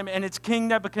quiz time, and it's King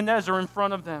Nebuchadnezzar in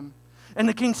front of them. And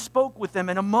the king spoke with them,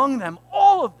 and among them,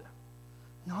 all of them,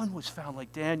 none was found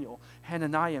like Daniel,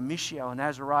 Hananiah, Mishael, and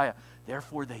Azariah.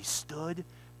 Therefore they stood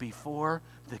before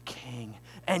the king.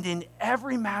 And in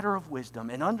every matter of wisdom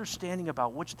and understanding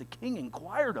about which the king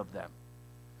inquired of them,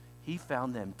 he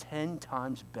found them 10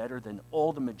 times better than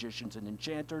all the magicians and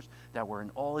enchanters that were in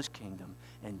all his kingdom.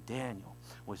 And Daniel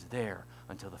was there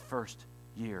until the first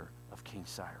year of King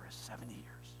Cyrus, 70 years.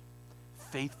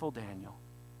 Faithful Daniel.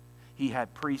 He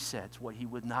had presets what he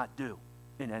would not do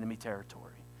in enemy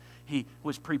territory. He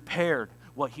was prepared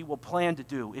what he will plan to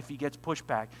do if he gets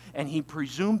pushback. And he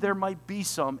presumed there might be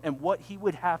some and what he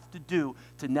would have to do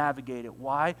to navigate it.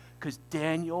 Why? Because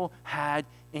Daniel had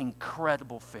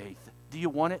incredible faith. Do you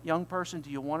want it, young person? Do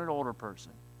you want it, older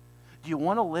person? Do you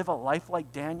want to live a life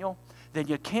like Daniel? Then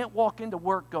you can't walk into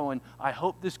work going, I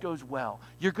hope this goes well.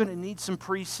 You're going to need some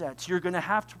presets. You're going to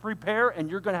have to prepare, and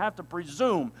you're going to have to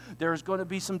presume there's going to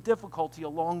be some difficulty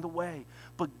along the way.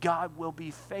 But God will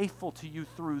be faithful to you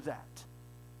through that.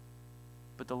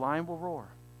 But the lion will roar.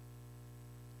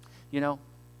 You know,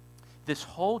 this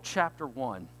whole chapter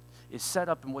 1 is set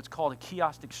up in what's called a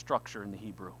chiastic structure in the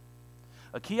Hebrew.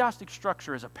 A chiastic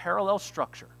structure is a parallel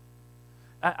structure.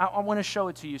 I want to show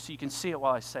it to you so you can see it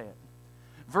while I say it.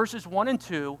 Verses 1 and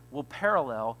 2 will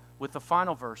parallel with the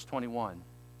final verse, 21.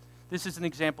 This is an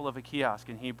example of a kiosk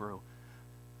in Hebrew.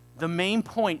 The main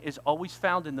point is always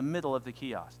found in the middle of the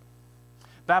kiosk.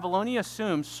 Babylonia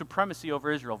assumes supremacy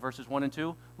over Israel, verses 1 and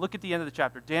 2. Look at the end of the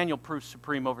chapter. Daniel proves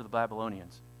supreme over the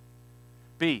Babylonians.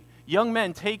 B, young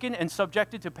men taken and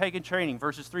subjected to pagan training,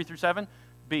 verses 3 through 7.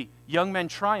 B, young men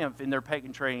triumph in their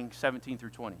pagan training, 17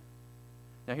 through 20.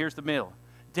 Now here's the middle.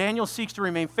 Daniel seeks to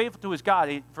remain faithful to his God,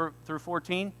 8 through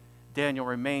 14. Daniel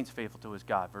remains faithful to his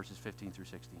God, verses 15 through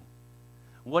 16.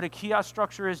 What a kiosk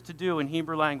structure is to do in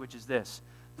Hebrew language is this.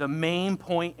 The main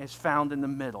point is found in the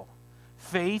middle.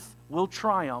 Faith will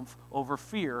triumph over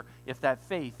fear if that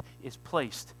faith is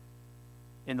placed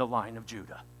in the line of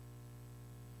Judah.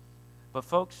 But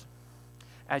folks,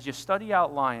 as you study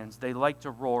out lions, they like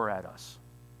to roar at us.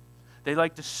 They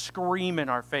like to scream in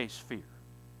our face fear.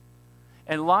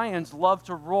 And lions love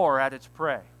to roar at its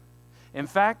prey. In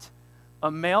fact, a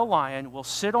male lion will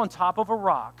sit on top of a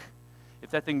rock.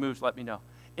 If that thing moves, let me know.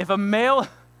 If a male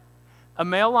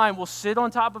lion will sit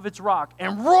on top of its rock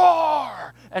and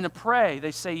roar, and the prey,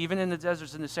 they say even in the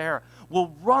deserts in the Sahara,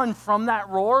 will run from that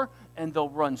roar, and they'll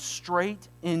run straight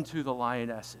into the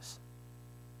lionesses.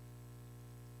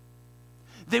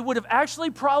 They would have actually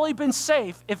probably been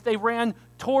safe if they ran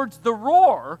towards the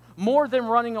roar more than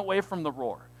running away from the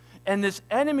roar. And this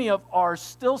enemy of ours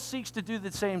still seeks to do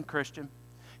the same, Christian.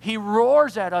 He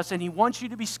roars at us, and he wants you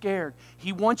to be scared.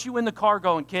 He wants you in the car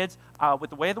going, kids, with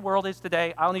the way the world is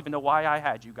today, I don't even know why I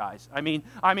had you guys. I mean,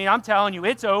 I'm telling you,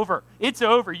 it's over. It's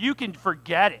over. You can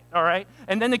forget it, all right?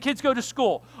 And then the kids go to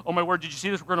school. Oh, my word, did you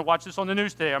see this? We're going to watch this on the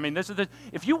news today. I mean, this is the...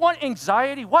 If you want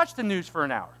anxiety, watch the news for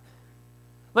an hour.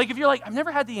 Like, if you're like, I've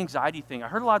never had the anxiety thing. I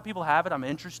heard a lot of people have it. I'm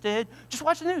interested. Just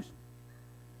watch the news.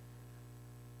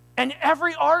 And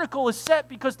every article is set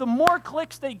because the more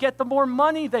clicks they get, the more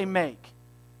money they make.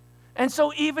 And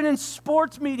so even in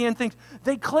sports media and things,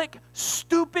 they click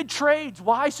stupid trades.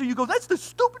 Why? So you go, that's the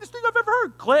stupidest thing I've ever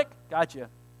heard. Click. Gotcha.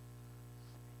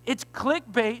 It's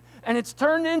clickbait, and it's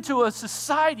turned into a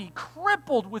society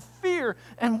crippled with fear,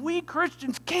 and we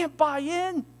Christians can't buy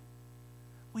in.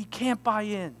 We can't buy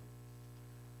in.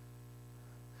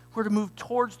 We're to move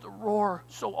towards the roar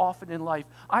so often in life.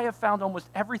 I have found almost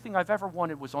everything I've ever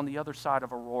wanted was on the other side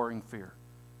of a roaring fear.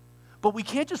 But we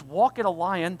can't just walk at a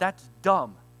lion. That's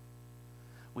dumb.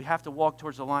 We have to walk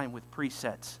towards the lion with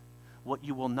presets, what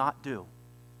you will not do.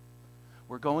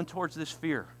 We're going towards this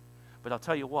fear. But I'll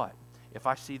tell you what, if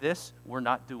I see this, we're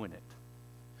not doing it.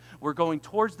 We're going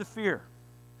towards the fear,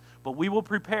 but we will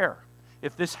prepare.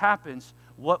 If this happens,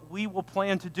 what we will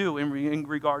plan to do in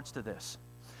regards to this.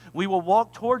 We will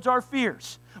walk towards our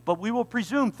fears, but we will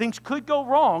presume things could go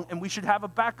wrong, and we should have a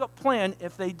backup plan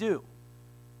if they do.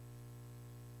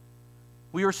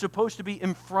 We are supposed to be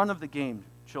in front of the game,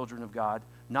 children of God,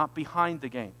 not behind the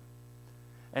game.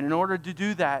 And in order to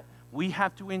do that, we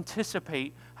have to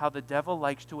anticipate how the devil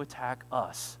likes to attack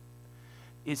us.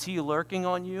 Is he lurking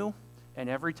on you? and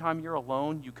every time you're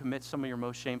alone, you commit some of your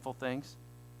most shameful things?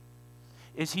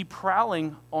 Is he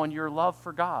prowling on your love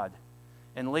for God,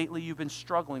 and lately you've been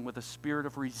struggling with a spirit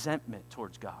of resentment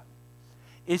towards God?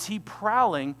 Is he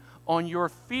prowling on your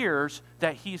fears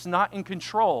that he's not in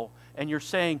control, and you're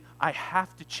saying, I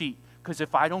have to cheat, because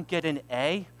if I don't get an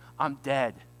A, I'm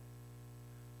dead?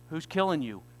 Who's killing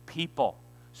you? People.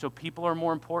 So people are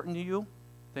more important to you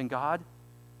than God?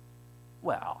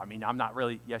 Well, I mean, I'm not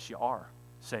really, yes, you are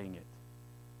saying it.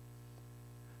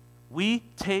 We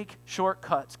take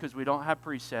shortcuts because we don't have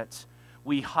presets.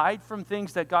 We hide from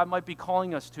things that God might be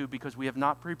calling us to because we have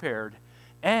not prepared.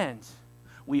 And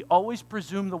we always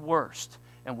presume the worst,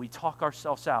 and we talk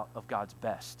ourselves out of God's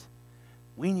best.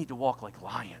 We need to walk like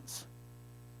lions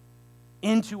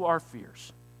into our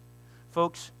fears.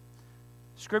 Folks,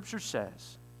 Scripture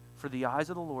says, for the eyes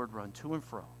of the Lord run to and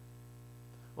fro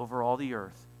over all the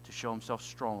earth to show himself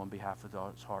strong on behalf of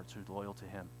those hearts who are loyal to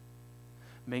him.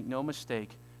 Make no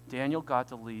mistake, Daniel got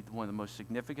to lead one of the most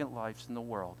significant lives in the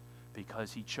world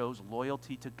because he chose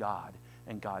loyalty to God,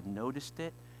 and God noticed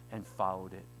it and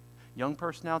followed it. Young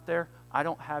person out there, I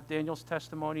don't have Daniel's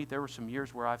testimony. There were some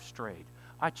years where I've strayed.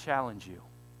 I challenge you.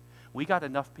 We got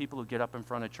enough people who get up in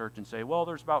front of church and say, well,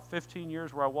 there's about 15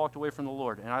 years where I walked away from the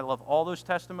Lord, and I love all those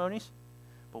testimonies,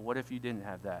 but what if you didn't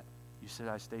have that? You said,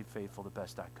 I stayed faithful the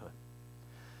best I could.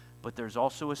 But there's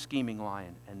also a scheming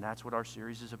lion, and that's what our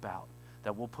series is about,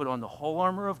 that we'll put on the whole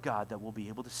armor of God, that we'll be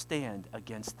able to stand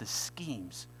against the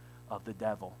schemes of the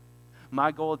devil.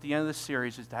 My goal at the end of the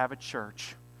series is to have a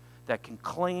church that can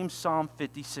claim Psalm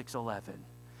 56:11.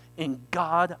 In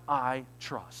God I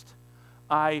trust.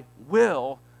 I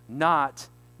will not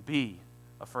be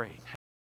afraid.